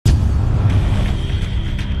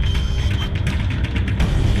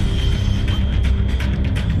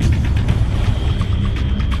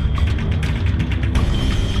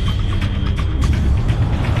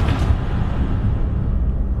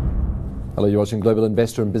You're watching Global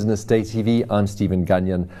Investor and Business Day TV. I'm Stephen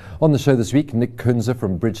Gagnon. On the show this week, Nick Kunze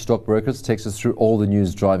from Bridge Stockbrokers takes us through all the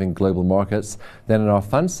news driving global markets. Then in our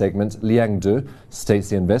fund segment, Liang Du states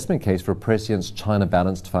the investment case for Prescient's China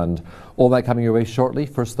Balanced Fund. All that coming your way shortly.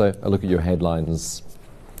 First though, a look at your headlines.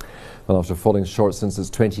 Well, after falling short since its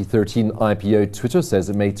 2013 IPO, Twitter says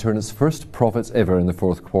it may turn its first profits ever in the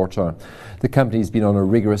fourth quarter. The company's been on a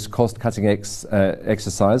rigorous cost-cutting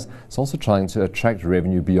exercise. It's also trying to attract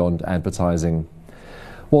revenue beyond advertising.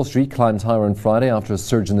 Wall Street climbed higher on Friday after a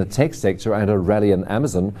surge in the tech sector and a rally in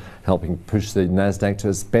Amazon, helping push the Nasdaq to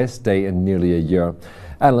its best day in nearly a year.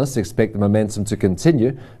 Analysts expect the momentum to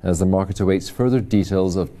continue as the market awaits further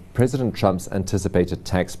details of President Trump's anticipated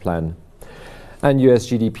tax plan. And US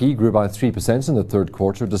GDP grew by 3% in the third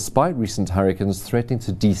quarter, despite recent hurricanes threatening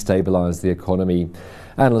to destabilize the economy.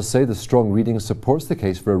 Analysts say the strong reading supports the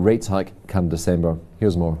case for a rate hike come December.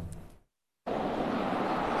 Here's more.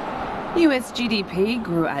 US GDP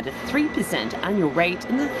grew at a 3% annual rate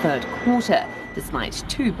in the third quarter, despite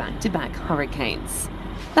two back-to-back hurricanes.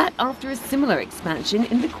 That after a similar expansion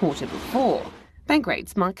in the quarter before.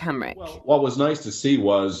 Bankrate's Mark Hamrick. Well, what was nice to see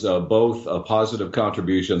was both positive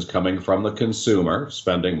contributions coming from the consumer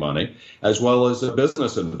spending money, as well as a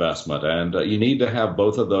business investment. And you need to have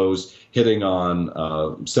both of those hitting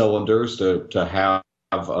on cylinders to have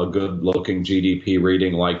a good-looking GDP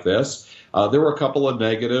reading like this. There were a couple of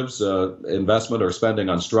negatives, investment or spending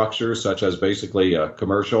on structures, such as basically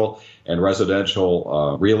commercial and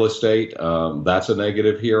residential real estate. That's a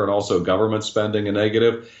negative here, and also government spending a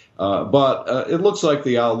negative. But it looks like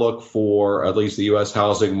the outlook for at least the U.S.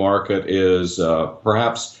 housing market is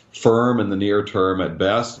perhaps firm in the near term at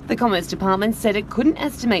best. The Commerce Department said it couldn't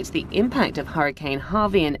estimate the impact of Hurricane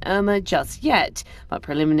Harvey and Irma just yet, but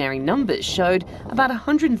preliminary numbers showed about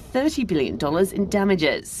 $130 billion in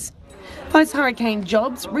damages. Post-hurricane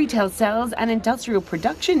jobs, retail sales and industrial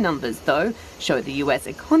production numbers, though, show the U.S.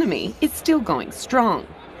 economy is still going strong.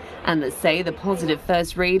 Analysts say the positive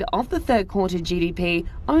first read of the third quarter GDP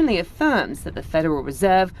only affirms that the Federal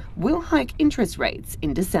Reserve will hike interest rates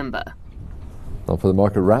in December. Well, for the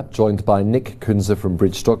market wrap, joined by Nick Kunze from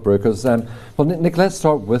Bridge Stockbrokers. Well, Nick, let's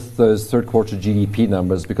start with those third quarter GDP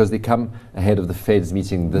numbers because they come ahead of the Fed's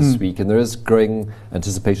meeting this week, and there is growing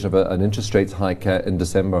anticipation of an interest rate hike in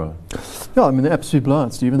December. Yeah, I mean, absolute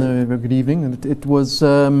blind, Stephen. Good evening. And it was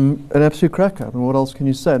an absolute cracker. I mean, what else can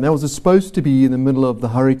you say? And that was supposed to be in the middle of the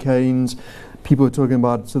hurricanes. People were talking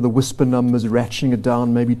about the whisper numbers ratcheting it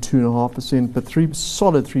down, maybe 2.5%, but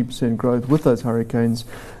solid 3% growth with those hurricanes,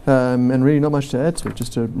 and really not much to add to it.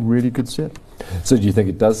 Just a really good set. So, do you think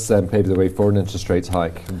it does pave the way for an interest rate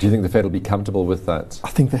hike? Do you think the Fed will be comfortable with that?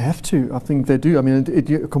 I think they have to. I think they do. I mean,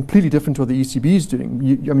 it's completely different to what the ECB is doing.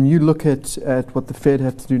 You look at what the Fed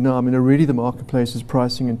have to do now. I mean, already the marketplace is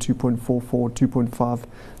pricing in 2.44,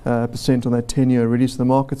 2.5% on that 10-year already, so the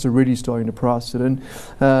market's already starting to price it in.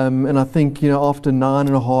 And I think, after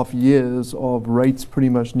 9.5 years of rates pretty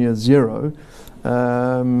much near zero,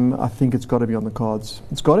 I think it's got to be on the cards.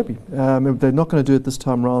 It's got to be. They're not going to do it this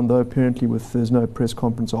time around, though, apparently, there's no press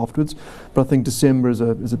conference afterwards. But I think December is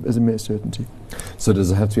a mere certainty. So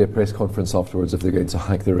does it have to be a press conference afterwards if they're going to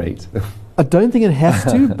hike the rate? I don't think it has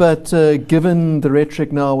to, but given the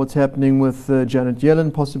rhetoric now, what's happening with Janet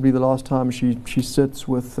Yellen, possibly the last time she sits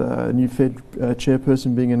with a new Fed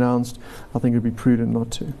chairperson being announced, I think it would be prudent not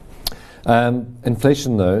to.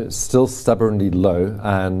 Inflation, though, is still stubbornly low,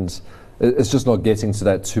 and it's just not getting to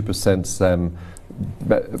that 2%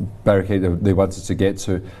 barricade that they wanted to get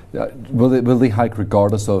to. Will they hike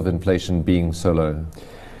regardless of inflation being so low?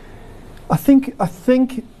 I think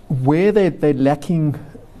where they're lacking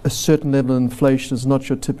a certain level of inflation is not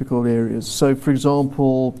your typical areas. So, for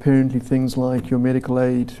example, apparently things like your medical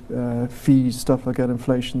aid, fees, stuff like that,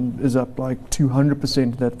 inflation is up like 200%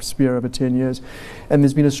 in that sphere over 10 years. And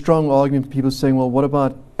there's been a strong argument for people saying, well, what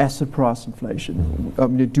about asset price inflation?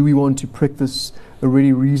 Do we want to prick this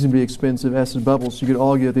already reasonably expensive asset bubble? So you could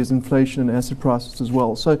argue that there's inflation in asset prices as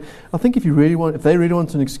well. So I think if they really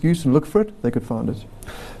want an excuse and look for it, they could find it.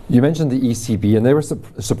 You mentioned the ECB, and they were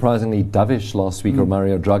surprisingly dovish last week, or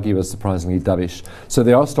Mario Draghi was surprisingly dovish. So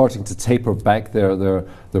they are starting to taper back their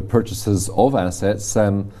purchases of assets,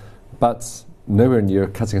 but nowhere near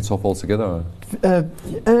cutting it off altogether.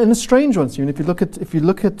 And a strange one, Stephen. If you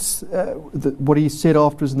look at what he said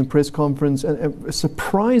afterwards in the press conference,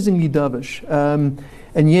 surprisingly dovish.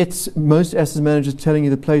 And yet, most asset managers telling you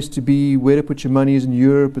the place to be, where to put your money is in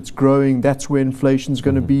Europe. It's growing. That's where inflation's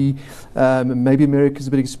going to be. Maybe America's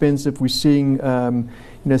a bit expensive. We're seeing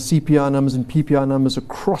CPI numbers and PPI numbers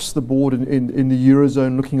across the board in the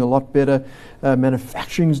Eurozone looking a lot better.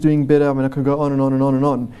 Manufacturing's doing better. I mean, I could go on and on and on and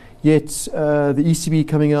on. Yet the ECB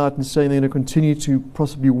coming out and saying they're going to continue to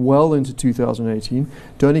possibly well into 2018.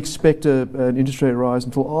 Don't expect an interest rate rise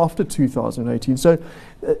until after 2018. So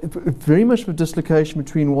very much of a dislocation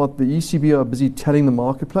between what the ECB are busy telling the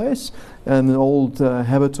marketplace and the old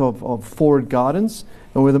habit of forward guidance,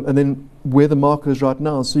 and then where the market is right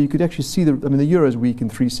now. So you could actually see the euro is weak in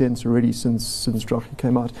 3 cents already since Draghi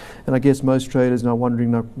came out, and I guess most traders are now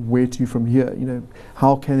wondering where to from here.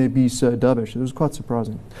 How can they be so dovish? It was quite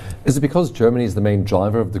surprising. Is it because Germany is the main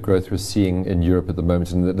driver of the growth we're seeing in Europe at the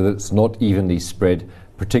moment, and that it's not evenly spread,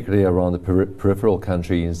 particularly around the peripheral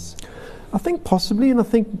countries? I think possibly, and I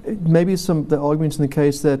think maybe the arguments in the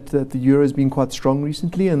case that the euro has been quite strong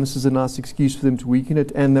recently, and this is a nice excuse for them to weaken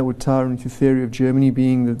it, and that would tie into theory of Germany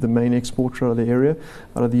being the main exporter out of the area,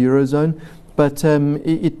 out of the eurozone. But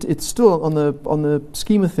it's still on the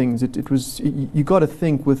scheme of things. It was you got to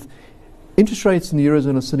think with interest rates in the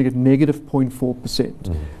eurozone are sitting at negative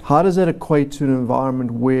 0.4%. How does that equate to an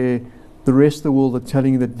environment where the rest of the world are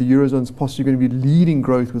telling you that the eurozone is possibly going to be leading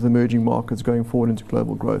growth with emerging markets going forward into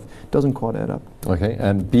global growth? Doesn't quite add up. Okay,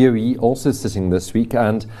 and BOE also sitting this week,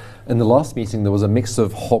 and in the last meeting there was a mix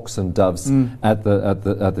of hawks and doves at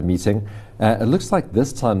the meeting. It looks like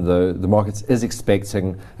this time, though, the market is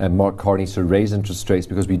expecting Mark Carney to raise interest rates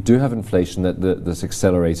because we do have inflation that's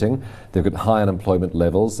accelerating. They've got high unemployment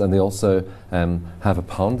levels, and they also have a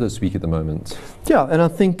pound this week at the moment. Yeah, and I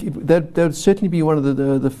think that would certainly be one of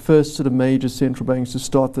the first sort of major central banks to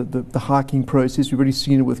start the hiking process. We've already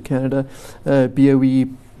seen it with Canada. BOE,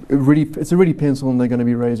 it's already penciled and they're going to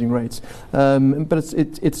be raising rates. But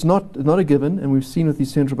it's not a given, and we've seen with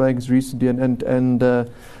these central banks recently, and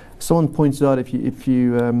someone pointed out if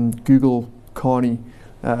you Google Carney,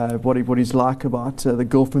 what he's like about the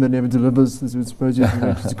girlfriend that never delivers, as I suppose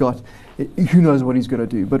he's got, who knows what he's going to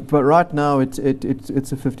do. But right now it's a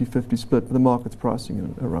 50-50 split. The market's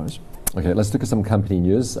pricing a rise. Okay, let's look at some company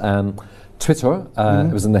news. Twitter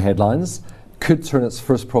it was in the headlines. Could turn its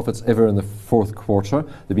first profits ever in the fourth quarter.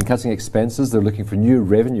 They've been cutting expenses. They're looking for new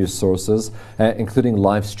revenue sources, including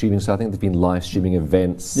live streaming. So I think they've been live streaming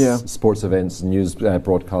events, sports events, news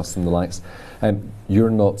broadcasts and the likes.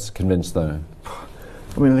 You're not convinced, though?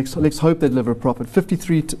 I mean, let's hope they deliver a profit.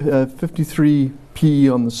 53 PE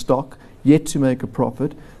on the stock, yet to make a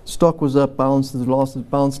profit. Stock was up, bounced about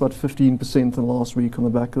 15% in the last week on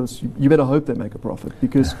the back of this. You better hope they make a profit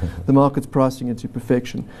because the market's pricing it to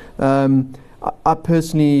perfection. I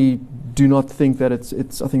personally do not think that I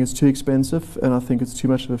think it's too expensive, and I think it's too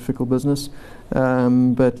much of a fickle business.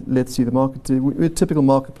 But let's see. The market, we're a typical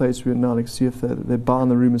marketplace we're now. Let's see if they're buying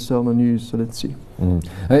the rumor, selling the news. So let's see.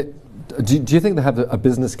 Do you think they have a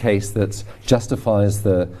business case that justifies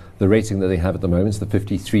the rating that they have at the moment, the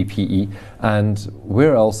 53 PE? And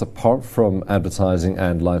where else, apart from advertising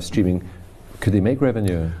and live streaming, could they make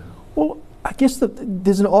revenue? Well, I guess that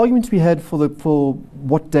there's an argument to be had for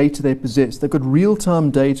what data they possess. They've got real-time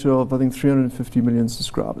data of, I think, 350 million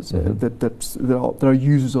subscribers that are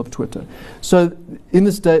users of Twitter. So in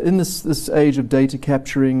this age of data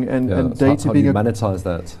capturing and data how being, do you monetize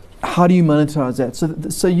that? How do you monetize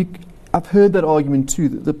that? I've heard that argument too.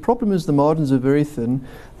 The problem is the margins are very thin.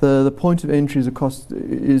 The point of entry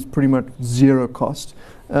is pretty much zero cost.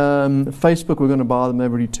 Facebook, we're going to buy them. They've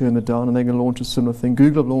already turned it down, and they're going to launch a similar thing.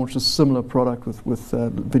 Google have launched a similar product with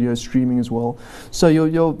video streaming as well. So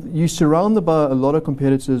you're surrounded by a lot of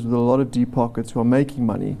competitors with a lot of deep pockets who are making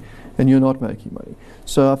money, and you're not making money.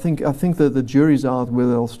 So I think that the jury's out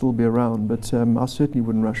whether they'll still be around, but I certainly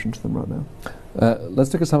wouldn't rush into them right now.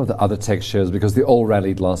 Let's look at some of the other tech shares because they all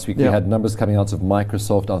rallied last week. We had numbers coming out of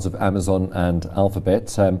Microsoft, out of Amazon and Alphabet.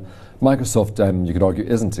 Microsoft, you could argue,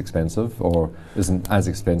 isn't expensive or isn't as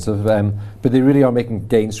expensive, but they really are making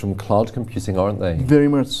gains from cloud computing, aren't they? Very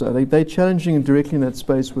much so. They're challenging directly in that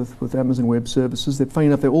space with Amazon Web Services. They're funny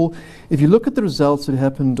enough. If you look at the results that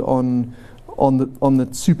happened on the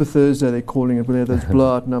Super Thursday, they're calling it, where those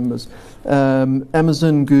blowout numbers.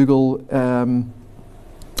 Amazon, Google,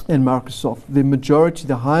 and Microsoft,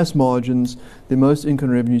 the highest margins, the most income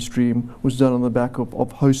revenue stream was done on the back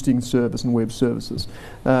of hosting service and web services.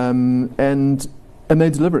 And they're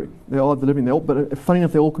delivering. They are delivering. But funny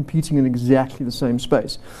enough, they're all competing in exactly the same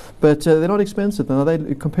space. But they're not expensive. Now,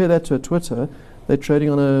 they compare that to Twitter. They're trading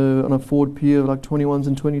on a forward PE of like 21s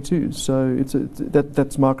and 22s. So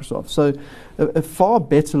that's Microsoft. So a far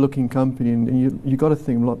better looking company, and you got to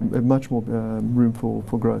think much more room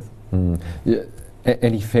for growth. Yeah.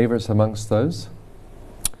 Any favourites amongst those?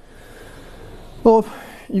 Well,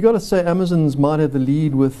 you got to say Amazon's might have the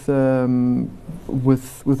lead with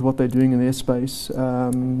what they're doing in their space.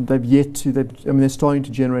 They're starting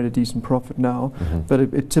to generate a decent profit now,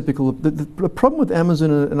 but the problem with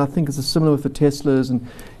Amazon, and I think it's similar with the Teslas, and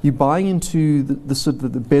you're buying into the sort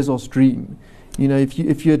of the Bezos dream. You know, if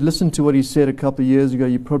you had listened to what he said a couple of years ago,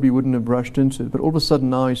 you probably wouldn't have rushed into it. But all of a sudden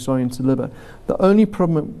now he's starting to deliver. The only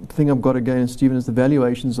thing I've got against Stephen is the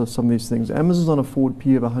valuations of some of these things. Amazon's on a forward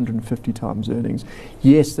P of 150 times earnings.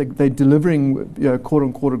 Yes, they're delivering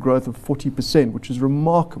quarter-on-quarter growth of 40%, which is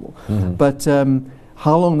remarkable. But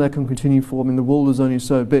how long that can continue for? I mean, the world is only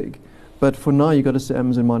so big. But for now, you've got to say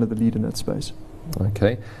Amazon might have the lead in that space.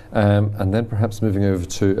 Okay, and then perhaps moving over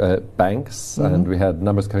to banks, and we had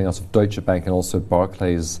numbers coming out of Deutsche Bank and also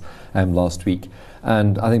Barclays last week,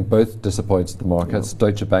 and I think both disappointed the markets.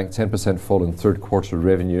 Deutsche Bank 10% fall in third quarter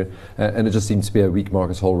revenue, and it just seems to be a weak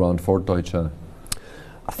market all around for Deutsche.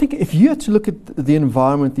 I think if you had to look at the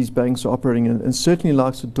environment these banks are operating in, and certainly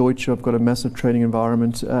likes of Deutsche, have got a massive trading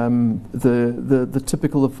environment. The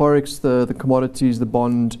typical, the forex, the commodities, the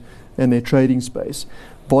bond, and their trading space.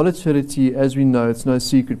 Volatility, as we know, it's no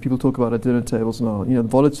secret. People talk about at dinner tables now. You know,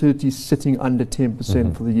 volatility is sitting under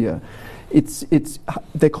 10% for the year.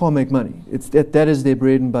 They can't make money. That is their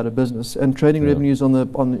bread and butter business. And trading revenues on the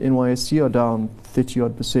NYSE are down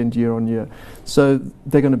 30% year on year. So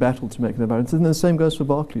they're going to battle to make an environment. And the same goes for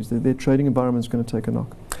Barclays. Their trading environment is going to take a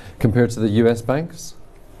knock. Compared to the US banks?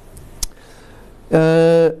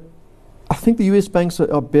 I think the US banks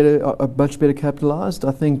are much better capitalized.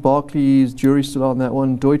 I think Barclays, jury's still on that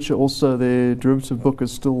one. Deutsche also, their derivative book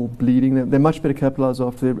is still bleeding. They're much better capitalized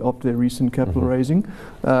after their recent capital raising.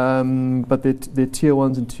 But their tier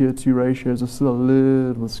 1s and tier 2 ratios are still a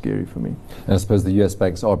little scary for me. And I suppose the US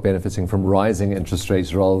banks are benefiting from rising interest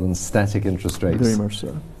rates rather than static interest rates. Very much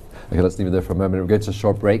so. Okay, let's leave it there for a moment. We'll go to a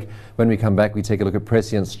short break. When we come back, we take a look at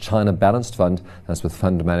Prescient's China Balanced Fund. That's with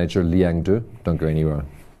fund manager Liang Du. Don't go anywhere.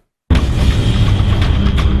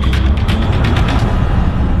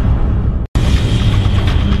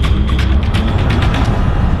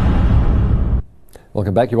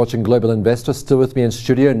 Welcome back. You're watching Global Investor. Still with me in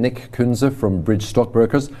studio, Nick Kunze from Bridge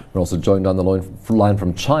Stockbrokers. We're also joined on the line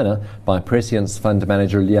from China by Prescient's fund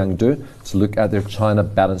manager Liang Du to look at their China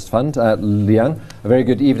Balanced Fund. Liang, a very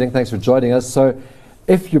good evening. Thanks for joining us. So,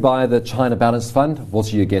 if you buy the China Balanced Fund,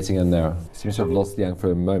 what are you getting in there? Seems to have lost Liang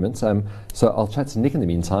for a moment. So I'll chat to Nick in the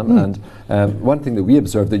meantime. And one thing that we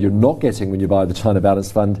observed that you're not getting when you buy the China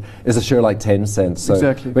Balanced Fund is a share like Tencent. So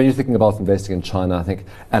exactly. When you're thinking about investing in China, I think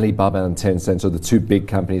Alibaba and Tencent are the two big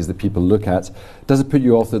companies that people look at. Does it put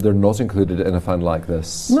you off that they're not included in a fund like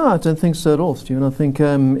this? No, I don't think so at all, Stephen. I think,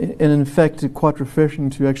 and in fact, it's quite refreshing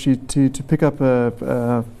to actually to pick up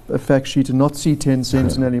a fact sheet and not see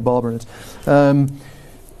Tencent and Alibaba in it.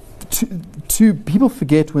 People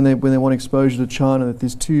forget when they want exposure to China that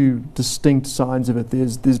there's two distinct sides of it.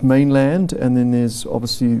 There's mainland, and then there's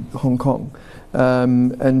obviously Hong Kong.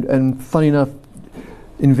 And funny enough,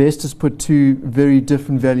 investors put two very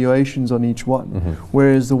different valuations on each one.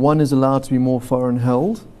 Whereas the one is allowed to be more foreign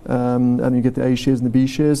held, and you get the A shares and the B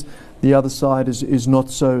shares. The other side is not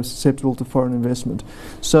so susceptible to foreign investment.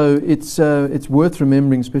 So it's worth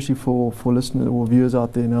remembering, especially for listeners or viewers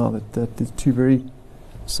out there now, that there's two very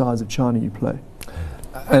sides of China you play.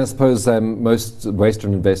 And I suppose most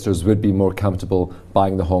Western investors would be more comfortable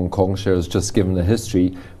buying the Hong Kong shares just given the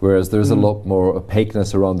history, whereas there's a lot more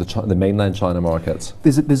opaqueness around the mainland China markets.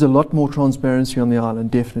 There's a lot more transparency on the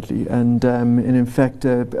island, definitely. And in fact,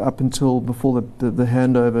 up until before the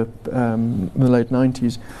handover in the late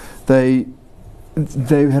 90s, they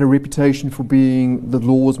had a reputation for being, the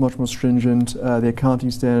law was much more stringent, the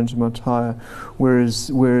accounting standards were much higher,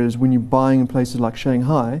 whereas when you're buying in places like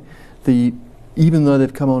Shanghai, even though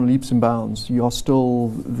they've come on leaps and bounds, you are still,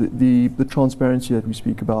 the transparency that we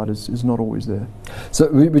speak about is not always there. So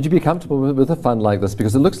would you be comfortable with a fund like this?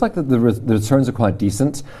 Because it looks like the returns are quite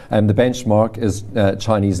decent, and the benchmark is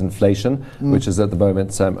Chinese inflation, which is at the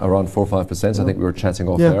moment around 4 or 5%. I think we were chatting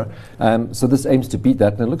off there. So this aims to beat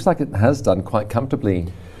that, and it looks like it has done quite comfortably.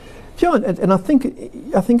 Yeah, and I think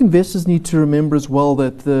investors need to remember as well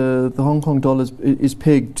that the Hong Kong dollar is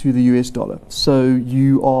pegged to the US dollar. So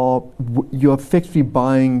you're effectively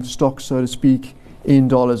buying stocks, so to speak, in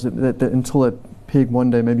dollars that until that peg one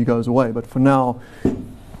day maybe goes away. But for now,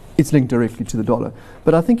 it's linked directly to the dollar.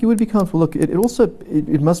 But I think you would be comfortable. Look,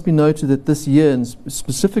 it must be noted that this year, and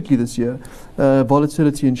specifically this year,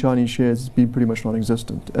 volatility in Chinese shares has been pretty much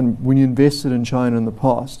non-existent. And when you invested in China in the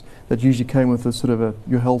past, that usually came with a sort of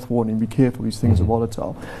your health warning, be careful, these things are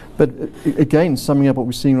volatile. But again, summing up what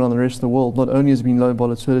we're seeing around the rest of the world, not only has there been low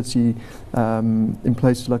volatility in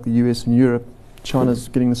places like the US and Europe, China's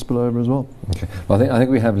getting the spillover as well. Okay. Well, I think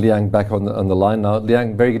we have Liang back on the line now.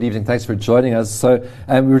 Liang, very good evening. Thanks for joining us. So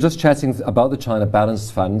we were just chatting about the China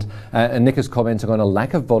Balanced Fund, and Nick is commenting on a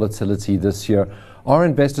lack of volatility this year. Are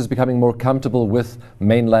investors becoming more comfortable with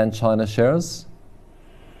mainland China shares?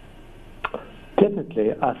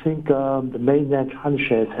 Definitely. I think the mainland China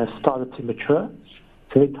shares have started to mature.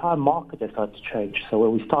 So the entire market has started to change. So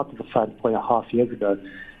when we started the fund 4.5 years ago,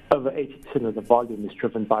 over 80% of the volume is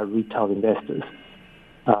driven by retail investors.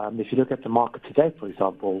 If you look at the market today, for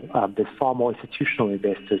example, there's far more institutional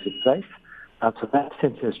investors in place. So that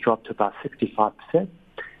percentage has dropped to about 65%.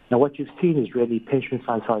 Now, what you've seen is really pension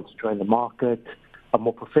funds starting to join the market, a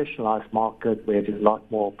more professionalized market where there's a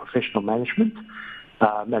lot more professional management.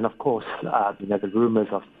 And of course, the rumors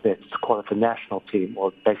of, let's call it the national team,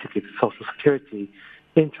 or basically the Social Security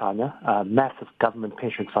in China, a massive government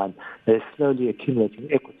pension fund that is slowly accumulating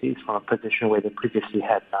equities from a position where they previously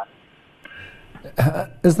had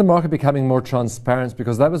none. Is the market becoming more transparent?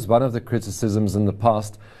 Because that was one of the criticisms in the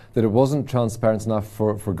past, that it wasn't transparent enough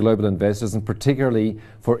for global investors, and particularly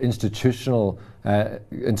for institutional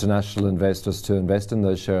international investors to invest in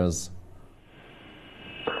those shares.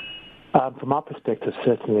 From our perspective,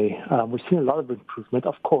 certainly, we've seen a lot of improvement.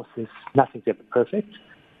 Of course, nothing's ever perfect.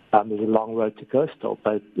 There's a long road to go still,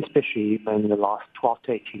 but especially in the last 12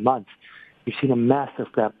 to 18 months, we've seen a massive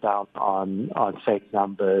clampdown on fake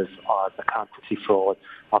numbers, on accountancy fraud,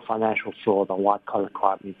 on financial fraud, on white-collar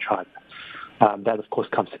crime in China. That, of course,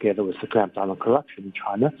 comes together with the clampdown on corruption in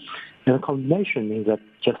China. And the combination means that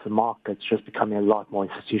just the market's just becoming a lot more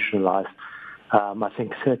institutionalized. I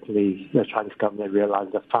think certainly the Chinese government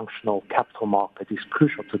realized the functional capital market is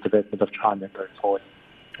crucial to the development of China going forward.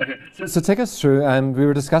 Okay. So take us through, we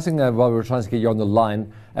were discussing while we were trying to get you on the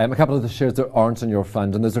line, a couple of the shares that aren't in your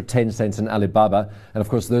fund, and those are Tencent and Alibaba, and of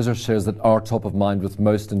course those are shares that are top of mind with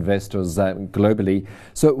most investors globally.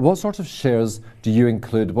 So what sort of shares do you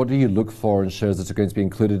include, what do you look for in shares that are going to be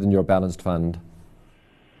included in your balanced fund?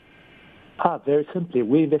 Very simply,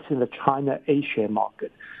 we invest in the China A-share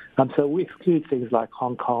market. So we exclude things like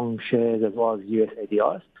Hong Kong shares as well as US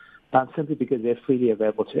ADRs, simply because they're freely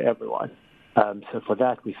available to everyone. So for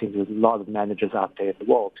that, we think there's a lot of managers out there in the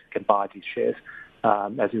world who can buy these shares.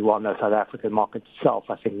 As we well know, South African market itself,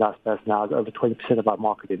 I think Nasdaq now is over 20% of our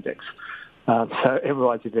market index. So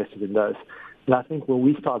everyone's invested in those. And I think when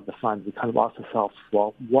we started the fund, we kind of asked ourselves,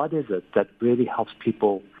 well, what is it that really helps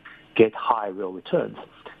people get high real returns?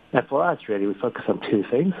 And for us, really, we focus on two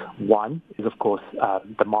things. One is, of course,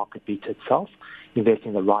 the market beta itself. Investing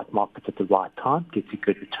in the right market at the right time gets you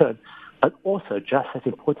good return. But also, just as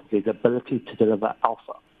importantly, the ability to deliver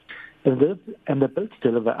alpha. And the ability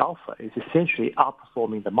to deliver alpha is essentially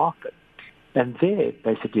outperforming the market. And there,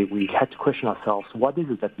 basically, we had to question ourselves, what is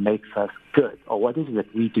it that makes us good? Or what is it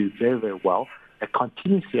that we do very, very well that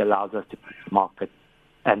continuously allows us to beat the market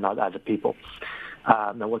and not other people?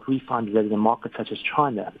 Now, what we find is that in a market such as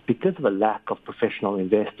China, because of a lack of professional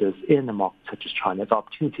investors in a market such as China, the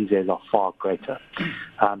opportunities there are far greater.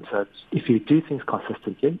 So if you do things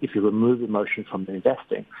consistently, if you remove emotion from the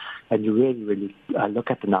investing, and you really, really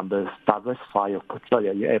look at the numbers, diversify your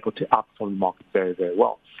portfolio, you're able to outperform the market very, very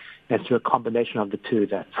well. And through a combination of the two,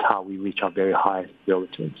 that's how we reach our very high real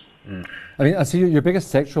returns. I mean, I see your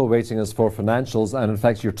biggest sectoral weighting is for financials, and in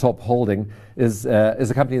fact, your top holding is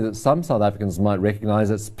a company that some South Africans might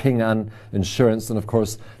recognise. It's Ping An Insurance, and of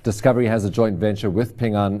course, Discovery has a joint venture with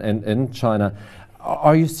Ping An in China.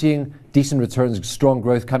 Are you seeing decent returns, strong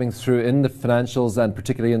growth coming through in the financials and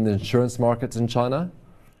particularly in the insurance markets in China?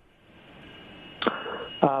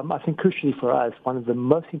 I think crucially for us, one of the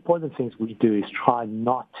most important things we do is try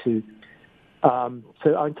not to.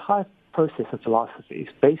 So our entire process and philosophy is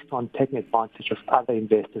based on taking advantage of other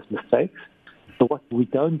investors' mistakes. So what we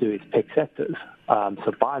don't do is pick sectors.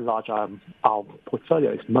 So by and large, our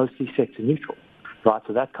portfolio is mostly sector neutral, right?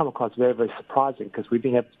 So that come across very, very surprising because we've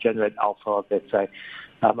been able to generate alpha of, let's say,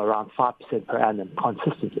 around 5% per annum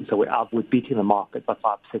consistently. So we're beating the market by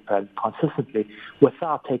 5% per annum consistently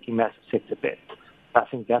without taking massive sector bets. I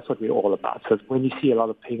think that's what we're all about. So when you see a lot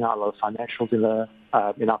of Ping An, a lot of financials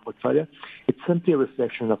in our portfolio, it's simply a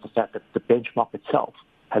reflection of the fact that the benchmark itself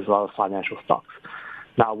has a lot of financial stocks.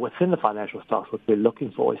 Now, within the financial stocks, what we're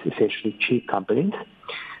looking for is essentially cheap companies,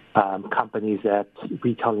 companies that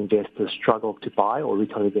retail investors struggle to buy or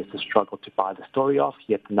retail investors struggle to buy the story of,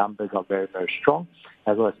 yet the numbers are very, very strong,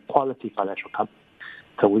 as well as quality financial companies.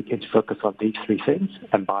 So we tend to focus on these three things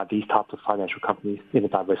and buy these types of financial companies in a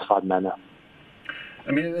diversified manner.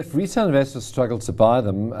 I mean, if retail investors struggle to buy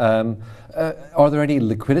them, are there any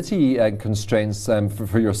liquidity constraints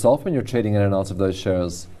for yourself when you're trading in and out of those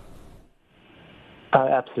shares?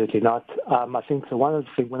 Absolutely not. I think so. One of the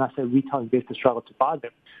things, when I say retail investors struggle to buy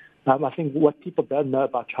them, I think what people don't know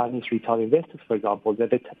about Chinese retail investors, for example,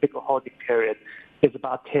 that their typical holding period is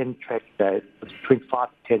about 10 trading days, between 5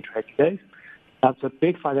 to 10 trading days. So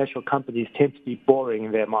big financial companies tend to be boring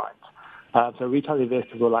in their minds. So retail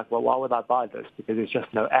investors were like, well, why would I buy this? Because there's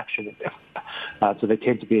just no action in them. So they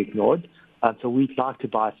tend to be ignored. So we'd like to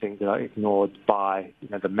buy things that are ignored by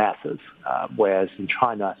the masses. Whereas in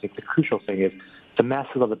China, I think the crucial thing is the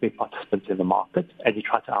masses are the big participants in the market, and you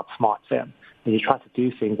try to outsmart them. And you try to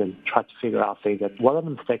do things and try to figure out things that what are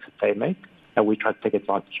the mistakes that they make, and we try to take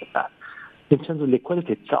advantage of that. In terms of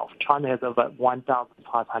liquidity itself, China has over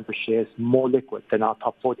 1,500 shares more liquid than our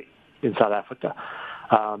top 40 in South Africa.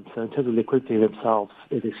 So in terms of liquidity themselves,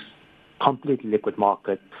 it is completely liquid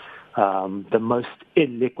market. The most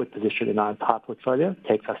illiquid position in our entire portfolio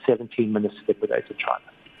takes us 17 minutes to liquidate in China.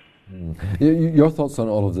 Your thoughts on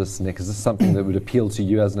all of this, Nick? Is this something that would appeal to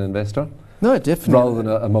you as an investor? No, definitely. Rather than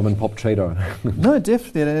a mom and pop trader? No,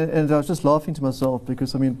 definitely. And I was just laughing to myself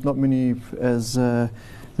because, not many, as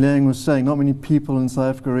Liang was saying, not many people in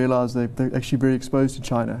South Africa realize they're actually very exposed to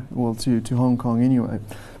China, well, to Hong Kong anyway.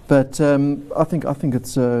 But I think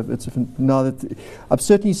it's now that I'm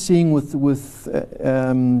certainly seeing with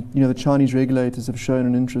the Chinese regulators have shown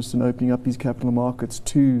an interest in opening up these capital markets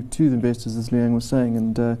to the investors, as Liang was saying,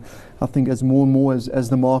 and I think as more and more as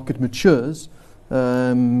the market matures,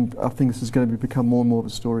 I think this is going to become more and more of a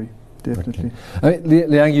story. Definitely. Okay.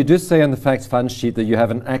 Liang, you do say on the facts fund sheet that you have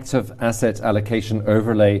an active asset allocation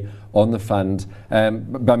overlay on the fund.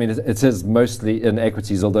 But it says mostly in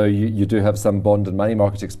equities, although you do have some bond and money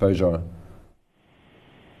market exposure.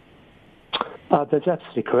 That's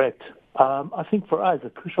absolutely correct. I think for us, the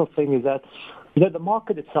crucial thing is that the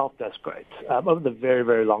market itself does great. Over the very,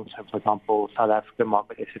 very long term, for example, South African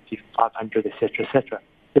market, S&P 500, etc.,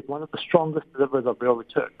 it's one of the strongest deliverers of real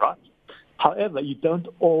return, right? However, you don't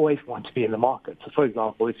always want to be in the market. So, for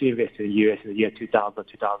example, if you invest in the US in the year 2000 or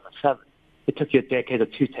 2007, it took you a decade or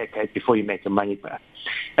 2 decades before you make your money back.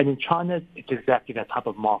 And in China, it's exactly that type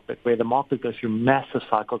of market where the market goes through massive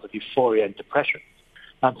cycles of euphoria and depression.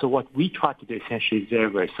 So what we try to do essentially is very,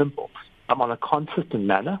 very simple. On a consistent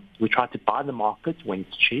manner, we try to buy the market when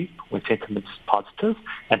it's cheap, when sentiment is positive,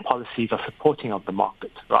 and policies are supporting of the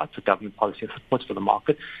market, right? So government policy is supportive of the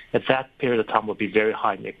market. At that period of time will be very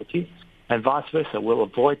high in equity. And vice versa, we'll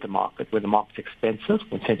avoid the market when the market's expensive,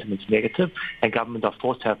 when sentiment's negative, and government are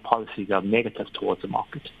forced to have policies that are negative towards the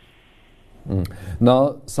market.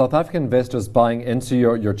 Now, South African investors buying into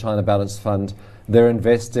your China Balanced Fund, they're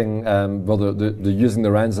investing, they're using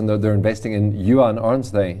the rands and they're investing in yuan,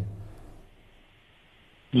 aren't they?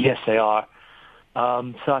 Yes, they are.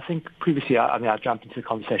 So I think previously, I jumped into the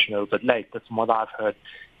conversation a little bit late, but from what I've heard,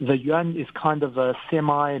 the yuan is kind of a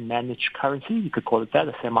semi-managed currency. You could call it that,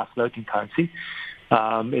 a semi-floating currency.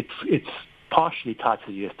 It's partially tied to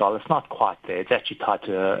the US dollar. It's not quite there. It's actually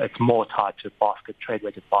it's more tied to a basket,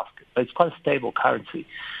 trade-weighted basket. But it's quite a stable currency.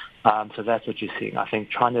 So that's what you're seeing. I think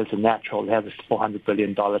China is a natural. They have a $400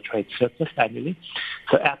 billion trade surplus annually.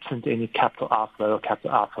 So absent any capital outflow or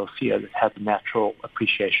capital outflow fear, it has a natural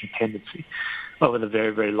appreciation tendency. Over the very,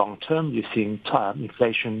 very long term, you're seeing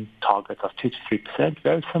inflation targets of 2 to 3%,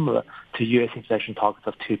 very similar to U.S. inflation targets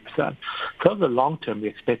of 2%. So over the long term, we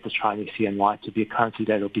expect the Chinese CNY to be a currency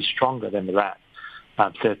that will be stronger than the rand,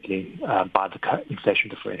 certainly by the inflation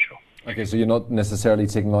differential. Okay, so you're not necessarily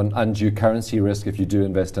taking on undue currency risk if you do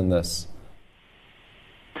invest in this?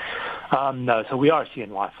 No, so we are a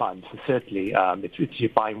CNY fund, so certainly it's you're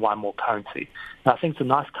buying one more currency. And I think it's a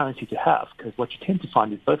nice currency to have because what you tend to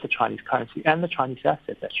find is both the Chinese currency and the Chinese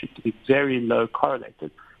asset that should be very low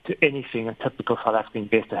correlated to anything a typical South African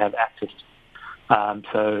investor have access to.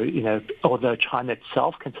 So, although China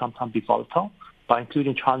itself can sometimes be volatile, by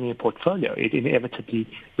including China in your portfolio, it inevitably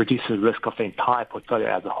reduces the risk of the entire portfolio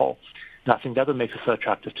as a whole. And I think that's what makes it so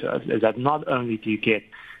attractive to us, is that not only do you get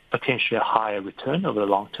potentially a higher return over the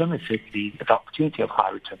long term, and certainly the opportunity of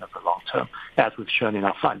higher return over the long term, as we've shown in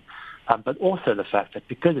our fund, but also the fact that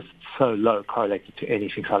because it's so low correlated to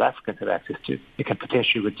anything South Africans have access to, it can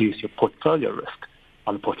potentially reduce your portfolio risk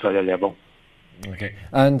on the portfolio level. Okay.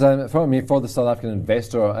 And for the South African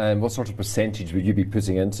investor, what sort of percentage would you be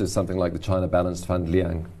putting into something like the China Balanced Fund,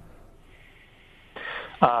 Liang?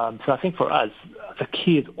 So I think for us, the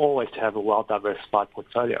key is always to have a well-diversified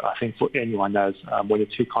portfolio. I think for anyone knows when you're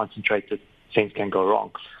too concentrated, things can go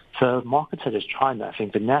wrong. So markets such as China, I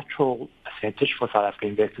think the natural percentage for South African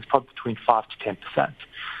investors is probably between 5 to 10%. And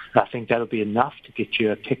I think that'll be enough to get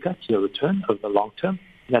you a kicker to your return over the long term.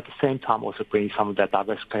 And at the same time, also bring some of that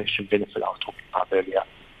diversification benefit I was talking about earlier.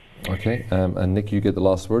 Okay, and Nick, you get the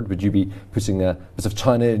last word. Would you be putting a bit of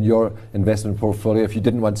China in your investment portfolio if you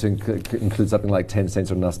didn't want to include something like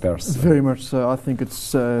Tencent or Naspers? Very much so. I think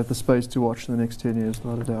it's the space to watch in the next 10 years,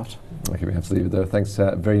 without a doubt. Okay, we have to leave it there. Thanks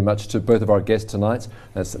very much to both of our guests tonight.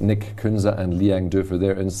 That's Nick Kunze and Liang Du for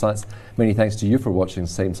their insights. Many thanks to you for watching.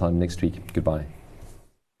 Same time next week. Goodbye.